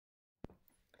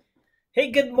Hey,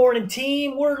 good morning,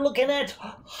 team. We're looking at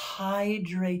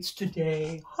hydrates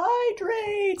today.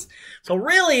 Hydrates. So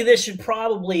really, this should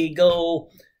probably go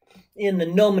in the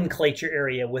nomenclature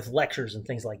area with lectures and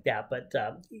things like that. But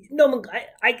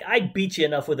I beat you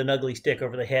enough with an ugly stick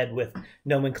over the head with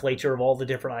nomenclature of all the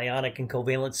different ionic and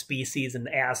covalent species and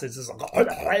acids.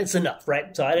 It's enough,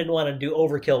 right? So I didn't want to do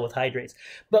overkill with hydrates.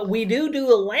 But we do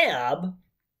a lab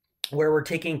where we're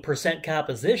taking percent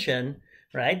composition,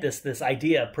 right? This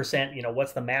idea of percent,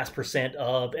 what's the mass percent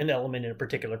of an element in a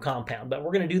particular compound. But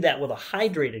we're going to do that with a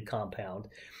hydrated compound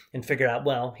and figure out,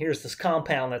 well, here's this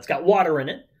compound that's got water in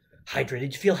it. Hydrated.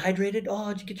 Did you feel hydrated? Oh,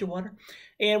 did you get your water?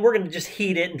 And we're going to just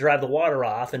heat it and drive the water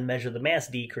off and measure the mass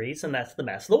decrease, and that's the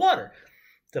mass of the water.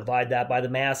 Divide that by the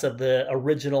mass of the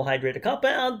original hydrated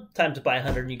compound, times it by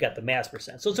 100, and you got the mass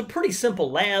percent. So it's a pretty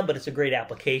simple lab, but it's a great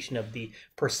application of the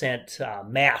percent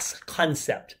mass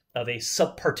concept of a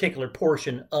particular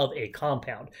portion of a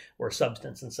compound or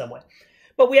substance in some way.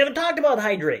 But we haven't talked about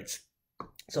hydrates.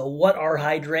 So what are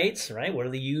hydrates, right? What are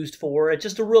they used for?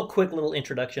 Just a real quick little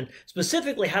introduction.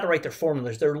 Specifically, how to write their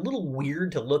formulas. They're a little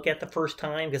weird to look at the first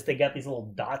time because they got these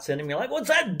little dots in them. You're like, what's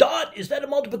that dot? Is that a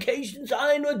multiplication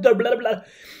sign? Blah, blah, blah.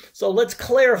 So let's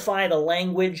clarify the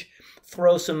language,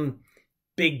 throw some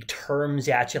big terms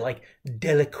at you like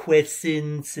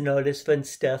deliquescence and all this fun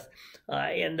stuff.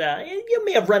 You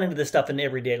may have run into this stuff in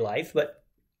everyday life, but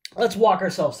let's walk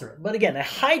ourselves through it. But again, a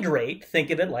hydrate,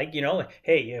 think of it like,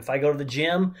 hey, if I go to the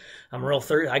gym, I'm real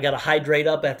thirsty, I got to hydrate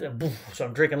up so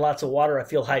I'm drinking lots of water, I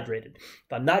feel hydrated.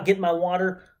 If I'm not getting my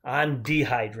water, I'm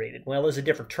dehydrated. Well, there's a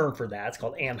different term for that. It's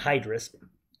called anhydrous.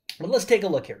 But let's take a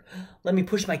look here. Let me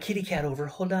push my kitty cat over.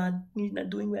 Hold on. He's not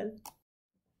doing well.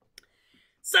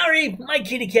 Sorry, my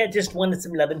kitty cat just wanted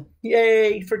some loving.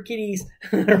 Yay for kitties.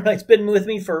 It's been with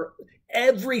me for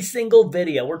every single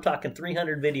video. We're talking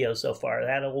 300 videos so far.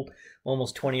 That old,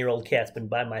 almost 20-year-old cat's been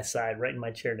by my side, right in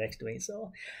my chair next to me.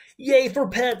 So, yay for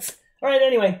pets. All right,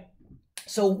 anyway.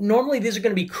 So normally these are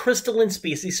going to be crystalline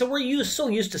species. So we're so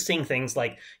used to seeing things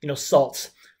like, salts.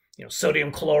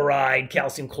 Sodium chloride,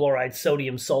 calcium chloride,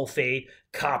 sodium sulfate,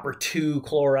 copper 2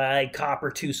 chloride,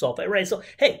 copper 2 sulfate, right? So,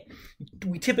 hey,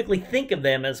 we typically think of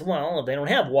them as, well, they don't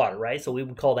have water, right? So we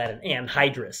would call that an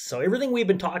anhydrous. So everything we've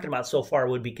been talking about so far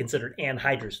would be considered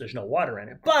anhydrous. There's no water in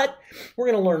it. But we're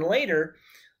going to learn later,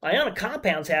 ionic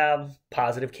compounds have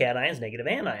positive cations, negative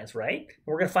anions, right?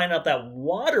 We're going to find out that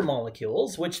water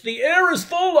molecules, which the air is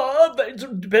full of,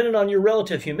 depending on your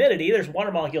relative humidity, there's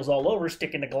water molecules all over,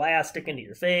 sticking to glass, sticking to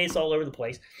your face, all over the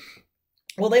place.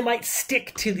 Well, they might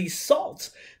stick to these salts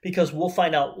because we'll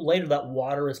find out later that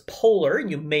water is polar.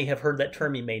 You may have heard that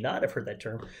term, you may not have heard that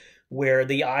term, where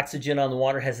the oxygen on the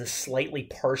water has a slightly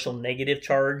partial negative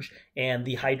charge and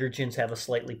the hydrogens have a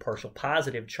slightly partial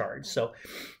positive charge. So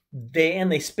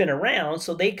they spin around,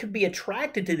 so they could be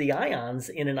attracted to the ions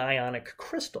in an ionic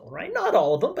crystal, right? Not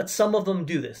all of them, but some of them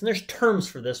do this. And there's terms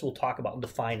for this we'll talk about and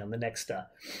define on the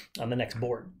next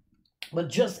board.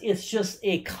 But it's just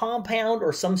a compound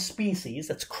or some species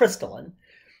that's crystalline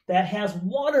that has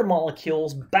water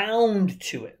molecules bound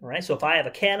to it, right? So if I have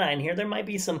a cation here, there might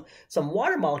be some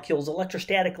water molecules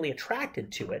electrostatically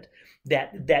attracted to it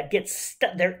that get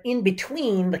stuck. They're in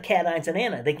between the cations and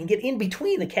anions. They can get in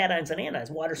between the cations and anions.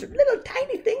 Water's little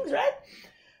tiny things, right?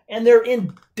 And they're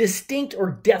in distinct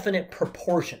or definite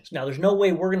proportions. Now, there's no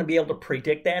way we're going to be able to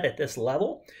predict that at this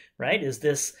level, right? Is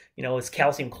this, is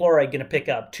calcium chloride going to pick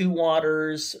up 2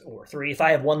 waters or 3? If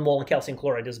I have 1 mole of calcium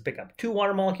chloride, does it pick up 2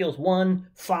 water molecules? 1,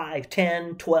 5,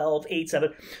 10, 12, 8,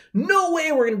 7. No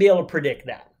way we're going to be able to predict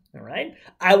that. All right,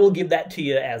 I will give that to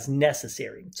you as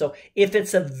necessary. So if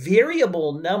it's a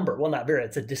variable number, well, not variable,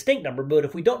 it's a distinct number, but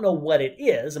if we don't know what it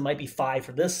is, it might be 5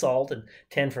 for this salt and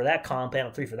 10 for that compound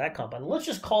and 3 for that compound. Let's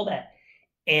just call that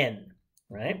N,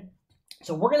 right?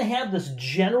 So we're going to have this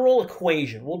general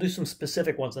equation. We'll do some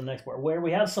specific ones in the next part, where we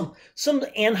have some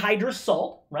anhydrous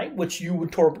salt, right, which you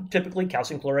would typically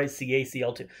calcium chloride,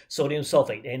 CaCl2, sodium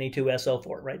sulfate,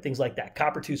 Na2SO4, right, things like that,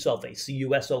 copper 2 sulfate,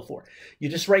 CuSO4. You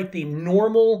just write the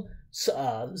normal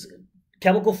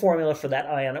chemical formula for that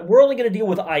ion. We're only going to deal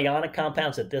with ionic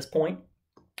compounds at this point.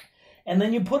 And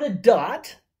then you put a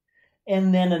dot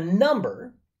and then a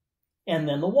number, and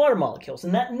then the water molecules.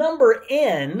 And that number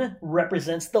N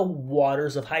represents the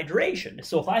waters of hydration.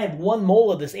 So if I have 1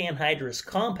 mole of this anhydrous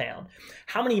compound,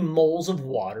 how many moles of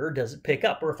water does it pick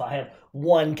up? Or if I have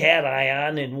 1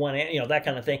 cation and 1, that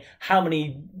kind of thing, how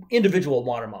many individual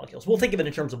water molecules? We'll think of it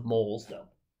in terms of moles, though.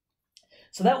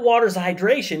 So that water's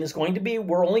hydration is going to be,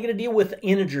 we're only going to deal with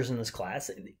integers in this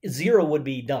class. 0 would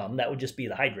be dumb. That would just be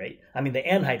the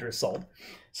anhydrous salt.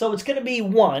 So it's going to be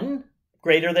 1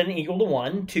 greater than or equal to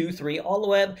 1, 2, 3, all the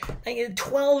way up.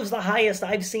 12 is the highest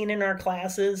I've seen in our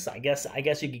classes. I guess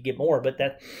you could get more, but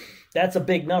that's a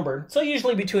big number. So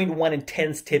usually between 1 and 10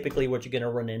 is typically what you're going to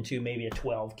run into, maybe a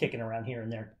 12 kicking around here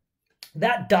and there.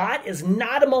 That dot is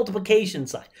not a multiplication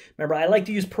sign. Remember, I like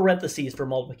to use parentheses for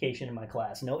multiplication in my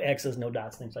class. No X's, no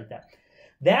dots, things like that.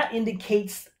 That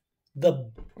indicates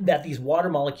that these water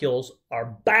molecules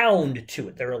are bound to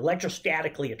it. They're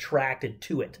electrostatically attracted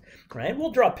to it, right?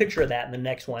 We'll draw a picture of that in the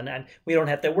next one. And we're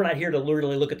not here to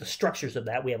really look at the structures of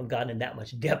that. We haven't gotten in that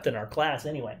much depth in our class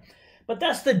anyway. But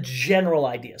that's the general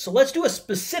idea. So let's do a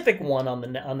specific one on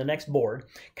the next board.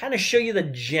 Kind of show you the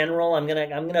general. I'm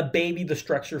gonna baby the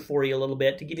structure for you a little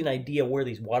bit to give you an idea where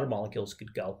these water molecules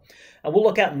could go. We'll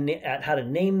look at how to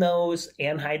name those,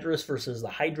 anhydrous versus the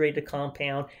hydrated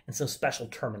compound, and some special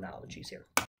terminologies here.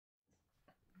 All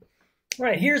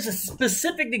right, here's a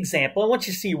specific example. And once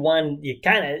you see one,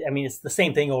 it's the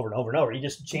same thing over and over and over. You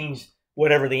just change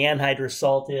whatever the anhydrous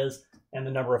salt is and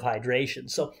the number of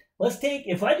hydrations. So let's take,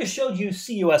 if I just showed you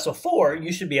CuSO4,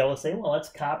 you should be able to say, well, that's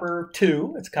copper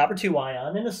 2. It's copper 2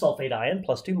 ion and a sulfate ion,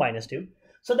 +2, -2.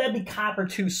 So that'd be copper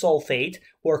 2 sulfate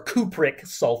or cupric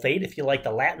sulfate, if you like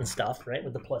the Latin stuff, right,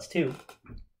 with the +2.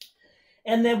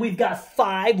 And then we've got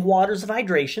 5 waters of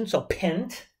hydration, so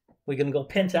pent. We're going to go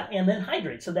penta and then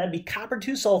hydrate. So that'd be copper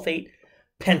 2 sulfate,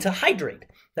 pentahydrate.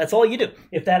 That's all you do.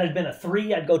 If that had been a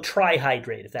 3, I'd go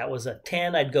trihydrate. If that was a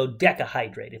 10, I'd go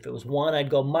decahydrate. If it was 1, I'd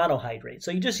go monohydrate.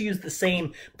 So you just use the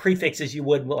same prefix as you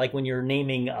would like when you're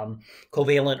naming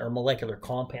covalent or molecular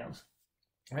compounds.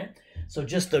 Right? So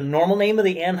just the normal name of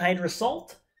the anhydrous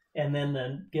salt, and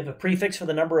then give a prefix for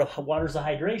the number of waters of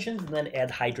hydration, and then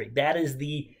add hydrate.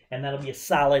 And that'll be a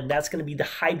solid. That's going to be the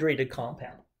hydrated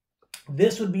compound.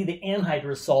 This would be the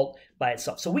anhydrous salt by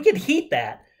itself. So we could heat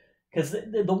that, because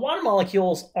the water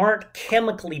molecules aren't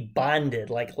chemically bonded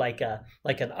like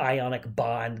an ionic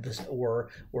bond or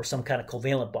some kind of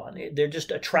covalent bond. They're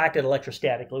just attracted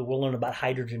electrostatically. We'll learn about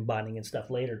hydrogen bonding and stuff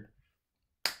later.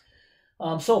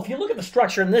 So if you look at the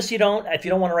structure, and if you don't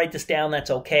want to write this down,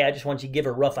 that's okay. I just want you to give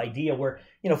a rough idea where,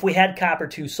 if we had copper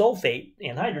 2 sulfate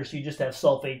anhydrous, you just have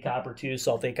sulfate copper 2,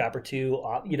 sulfate copper 2.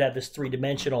 You'd have this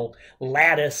 3-dimensional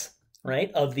lattice,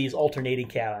 right, of these alternating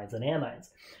cations and anions.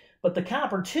 But the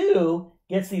copper 2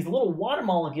 gets these little water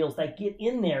molecules that get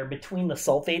in there between the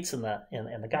sulfates and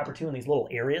the copper 2 and these little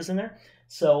areas in there.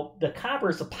 So the copper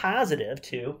is a positive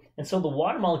 2, and so the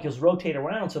water molecules rotate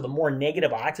around, so the more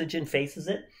negative oxygen faces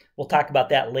it. We'll talk about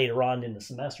that later on in the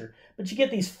semester. But you get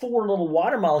these 4 little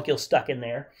water molecules stuck in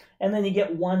there, and then you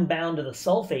get 1 bound to the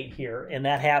sulfate here, and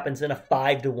that happens in a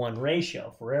 5-to-1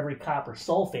 ratio. For every copper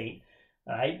sulfate,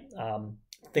 all right,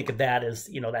 think of that as,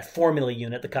 that formula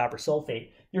unit, the copper sulfate,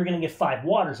 you're going to get 5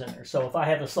 waters in there. So if I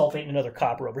have the sulfate and another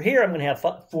copper over here, I'm going to have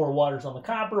 4 waters on the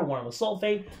copper, 1 on the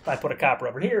sulfate. If I put a copper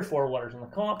over here, 4 waters on the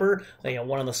copper, 1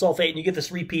 on the sulfate, and you get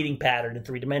this repeating pattern in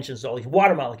 3 dimensions, so all these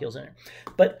water molecules in there.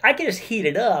 But I can just heat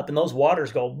it up, and those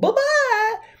waters go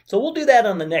bye-bye. So we'll do that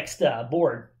on the next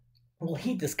board. We'll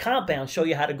heat this compound, show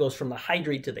you how it goes from the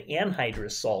hydrate to the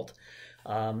anhydrous salt.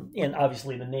 And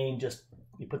obviously the name just,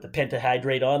 you put the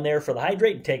pentahydrate on there for the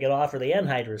hydrate and take it off for the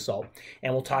anhydrous salt.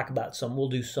 And we'll talk about we'll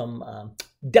do some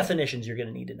definitions you're going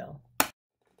to need to know.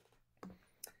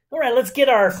 All right, let's get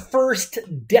our first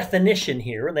definition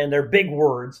here. And then they're big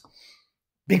words.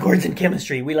 Big words in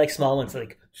chemistry. We like small ones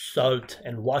like salt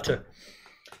and water.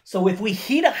 So if we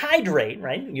heat a hydrate,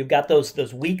 right, you've got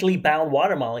those weakly bound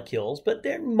water molecules, but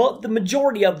the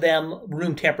majority of them,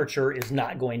 room temperature is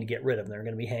not going to get rid of them. They're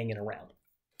going to be hanging around.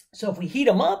 So if we heat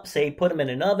them up, say put them in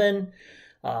an oven,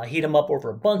 heat them up over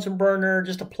a Bunsen burner,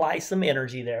 just apply some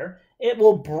energy there, it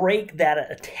will break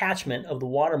that attachment of the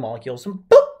water molecules and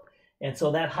boop! And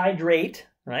so that hydrate,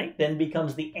 right, then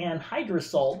becomes the anhydrous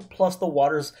salt plus the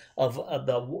waters of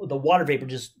the water vapor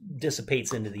just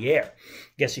dissipates into the air.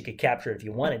 Guess you could capture it if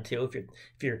you wanted to.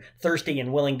 If you're thirsty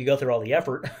and willing to go through all the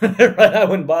effort, right, I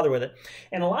wouldn't bother with it.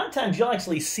 And a lot of times you'll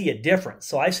actually see a difference.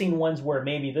 So I've seen ones where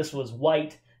maybe this was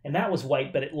white and that was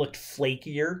white, but it looked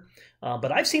flakier.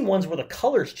 But I've seen ones where the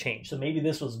colors changed. So maybe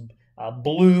this was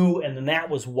blue and then that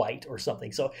was white or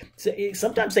something. So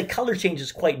sometimes the color change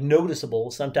is quite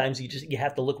noticeable. Sometimes you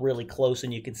have to look really close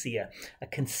and you can see a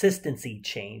consistency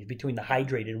change between the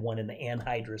hydrated one and the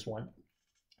anhydrous one.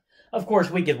 Of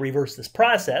course, we could reverse this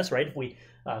process, right? If we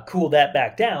cool that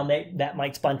back down, that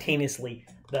might spontaneously,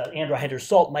 the anhydrous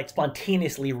salt might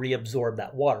spontaneously reabsorb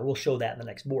that water. We'll show that in the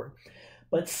next board.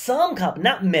 But some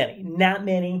not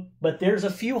many, but there's a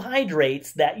few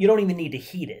hydrates that you don't even need to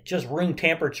heat it. Just room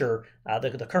temperature,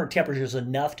 the current temperature is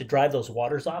enough to drive those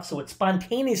waters off, so it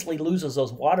spontaneously loses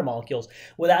those water molecules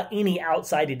without any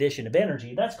outside addition of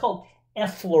energy. That's called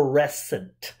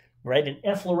efflorescent, right? An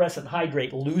efflorescent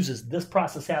hydrate loses. This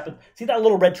process happens. See that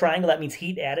little red triangle? That means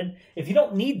heat added. If you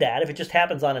don't need that, if it just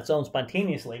happens on its own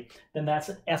spontaneously, then that's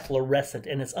efflorescent,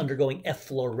 and it's undergoing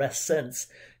efflorescence.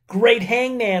 Great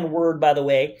hangman word, by the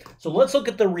way. So let's look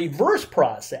at the reverse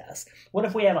process. What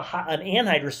if we have an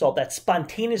anhydrous salt that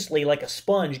spontaneously, like a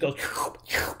sponge, goes...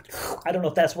 I don't know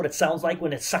if that's what it sounds like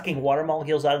when it's sucking water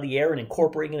molecules out of the air and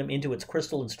incorporating them into its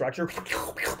crystalline structure,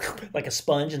 like a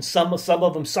sponge. And some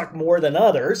of them suck more than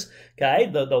others. Okay,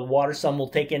 the water, some will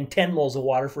take in 10 moles of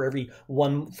water for every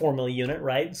 1 formula unit,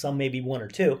 right? Some maybe 1 or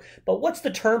 2. But what's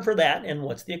the term for that, and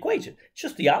what's the equation? It's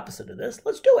just the opposite of this.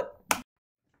 Let's do it.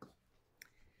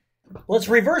 Let's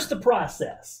reverse the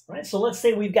process, right? So let's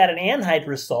say we've got an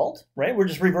anhydrous salt, right? We're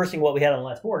just reversing what we had on the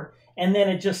last board. And then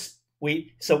it just,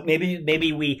 so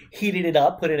maybe we heated it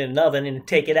up, put it in an oven, and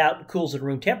take it out, it cools at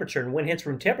room temperature. And when it hits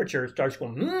room temperature, it starts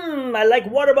going, I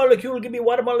like water molecule, give me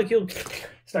water molecule.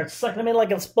 Starts sucking them in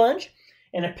like a sponge.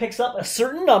 And it picks up a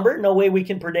certain number. No way we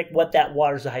can predict what that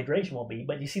water's hydration will be.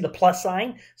 But you see the plus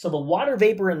sign? So the water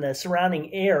vapor in the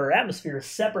surrounding air or atmosphere is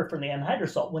separate from the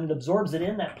anhydrous salt. When it absorbs it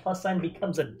in, that plus sign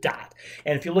becomes a dot.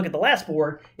 And if you look at the last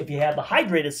board, if you have the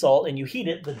hydrated salt and you heat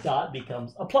it, the dot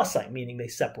becomes a plus sign, meaning they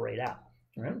separate out.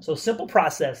 All right? So simple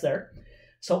process there.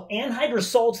 So anhydrous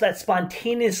salts that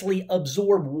spontaneously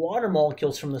absorb water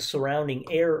molecules from the surrounding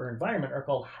air or environment are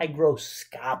called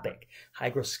hygroscopic.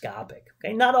 Hygroscopic.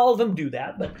 Okay, not all of them do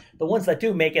that, but the ones that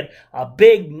do make it a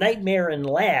big nightmare in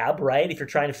lab, right? If you're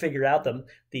trying to figure out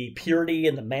the purity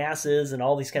and the masses and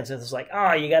all these kinds of things, it's like,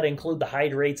 you got to include the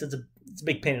hydrates. It's a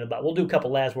big pain in the butt. We'll do a couple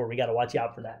labs where we got to watch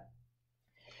out for that.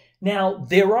 Now,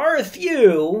 there are a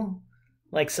few,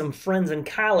 like some friends in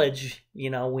college,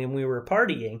 when we were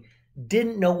partying,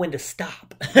 didn't know when to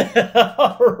stop.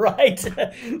 All right.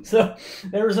 So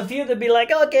there was a few that'd be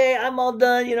like, okay, I'm all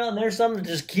done, and there's some that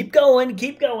just keep going.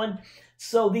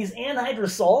 So these anhydrous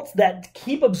salts that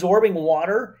keep absorbing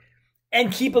water,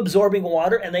 and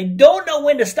they don't know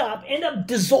when to stop, end up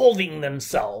dissolving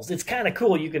themselves. It's kind of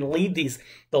cool. You can leave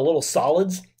the little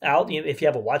solids out. If you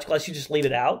have a watch glass, you just leave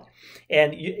it out.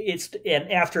 And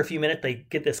after a few minutes, they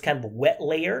get this kind of wet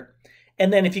layer.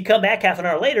 And then if you come back half an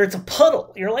hour later, it's a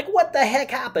puddle. You're like, what the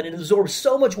heck happened? It absorbed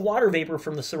so much water vapor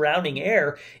from the surrounding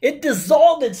air, it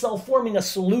dissolved itself, forming a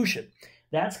solution.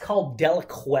 That's called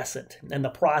deliquescent, and the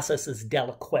process is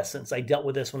deliquescence. I dealt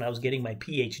with this when I was getting my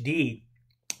PhD.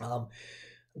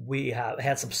 We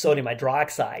had some sodium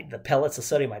hydroxide, the pellets of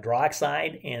sodium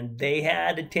hydroxide, and they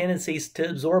had tendencies to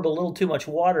absorb a little too much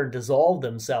water and dissolve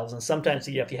themselves. And sometimes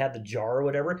if you have the jar or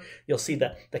whatever, you'll see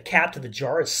the cap to the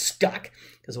jar is stuck.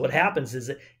 Because what happens is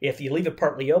that if you leave it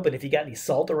partly open, if you got any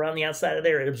salt around the outside of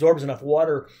there, it absorbs enough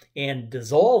water and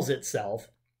dissolves itself.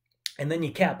 And then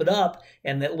you cap it up,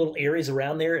 and that little areas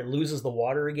around there, it loses the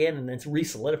water again, and then it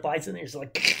resolidifies in there. It's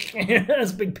like,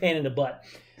 it's a big pain in the butt.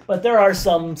 But there are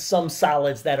some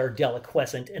solids that are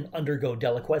deliquescent and undergo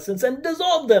deliquescence and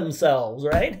dissolve themselves,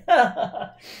 right?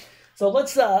 So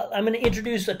I'm going to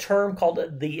introduce a term called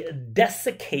the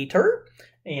desiccator,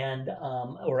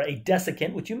 or a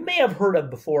desiccant, which you may have heard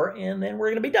of before, and then we're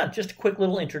going to be done. Just a quick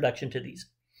little introduction to these.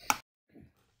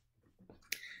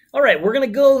 All right, I'm going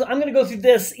to go through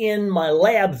this in my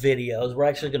lab videos. We're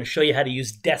actually going to show you how to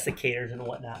use desiccators and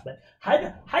whatnot. But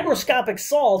hygroscopic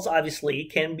salts obviously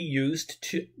can be used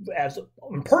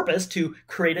on purpose to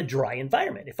create a dry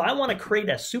environment. If I want to create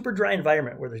a super dry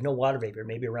environment where there's no water vapor,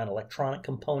 maybe around electronic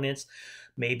components,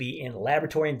 maybe in a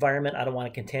laboratory environment, I don't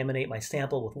want to contaminate my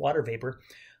sample with water vapor.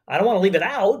 I don't want to leave it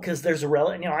out because there's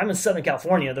I'm in Southern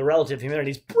California. The relative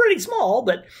humidity is pretty small,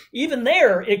 but even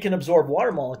there, it can absorb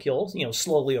water molecules,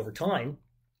 slowly over time,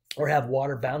 or have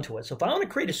water bound to it. So if I want to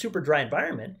create a super dry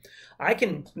environment, I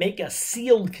can make a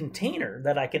sealed container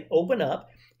that I can open up.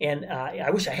 And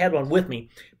I wish I had one with me,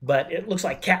 but it looks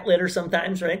like cat litter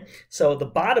sometimes, right? So the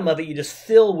bottom of it, you just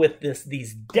fill with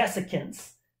these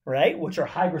desiccants, right, which are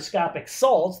hygroscopic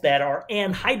salts that are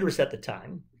anhydrous at the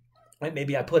time. Right?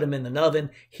 Maybe I put them in an oven,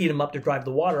 heat them up to drive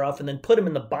the water off, and then put them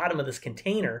in the bottom of this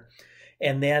container.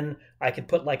 And then I can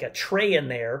put like a tray in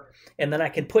there, and then I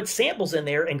can put samples in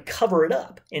there and cover it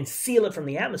up and seal it from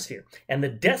the atmosphere. And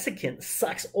the desiccant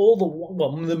sucks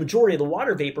the majority of the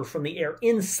water vapor from the air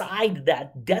inside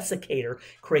that desiccator,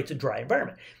 creates a dry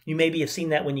environment. You maybe have seen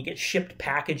that when you get shipped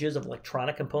packages of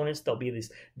electronic components. There'll be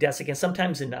these desiccants.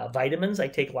 Sometimes in vitamins, I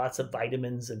take lots of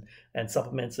vitamins and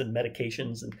supplements and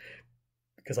medications, and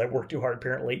because I work too hard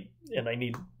apparently, and I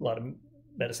need a lot of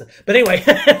medicine. But anyway,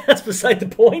 that's beside the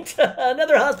point.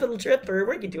 Another hospital trip or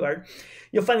working too hard.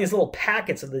 You'll find these little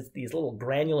packets of these little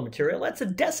granular material. That's a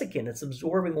desiccant. It's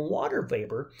absorbing water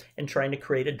vapor and trying to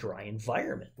create a dry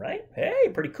environment, right? Hey,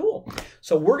 pretty cool.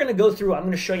 So we're going to go through, I'm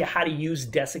going to show you how to use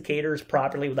desiccators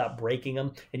properly without breaking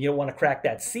them. And you don't want to crack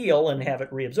that seal and have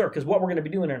it reabsorb. Because what we're going to be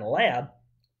doing in a lab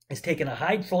is taking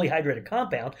a fully hydrated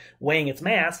compound, weighing its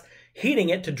mass, heating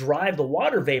it to drive the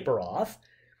water vapor off,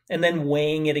 and then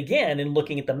weighing it again and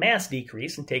looking at the mass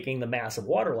decrease and taking the mass of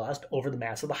water lost over the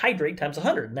mass of the hydrate times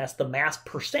 100. And that's the mass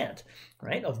percent,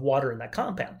 right, of water in that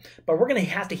compound. But we're going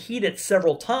to have to heat it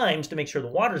several times to make sure the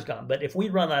water's gone. But if we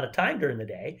run out of time during the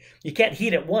day, you can't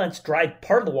heat it once, drive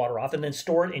part of the water off, and then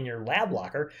store it in your lab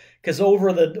locker, because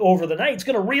over the night, it's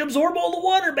going to reabsorb all the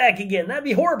water back again. That'd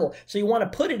be horrible. So you want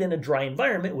to put it in a dry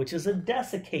environment, which is a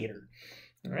desiccator.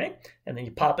 All right, and then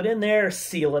you pop it in there,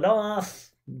 seal it off.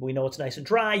 We know it's nice and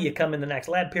dry. You come in the next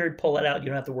lab period, pull it out. You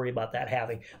don't have to worry about that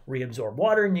having reabsorbed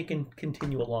water, and you can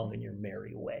continue along in your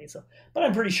merry way. So, but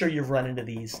I'm pretty sure you've run into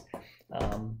these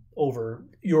over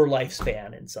your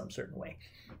lifespan in some certain way.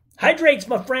 Hydrates,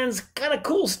 my friends, kind of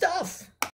cool stuff.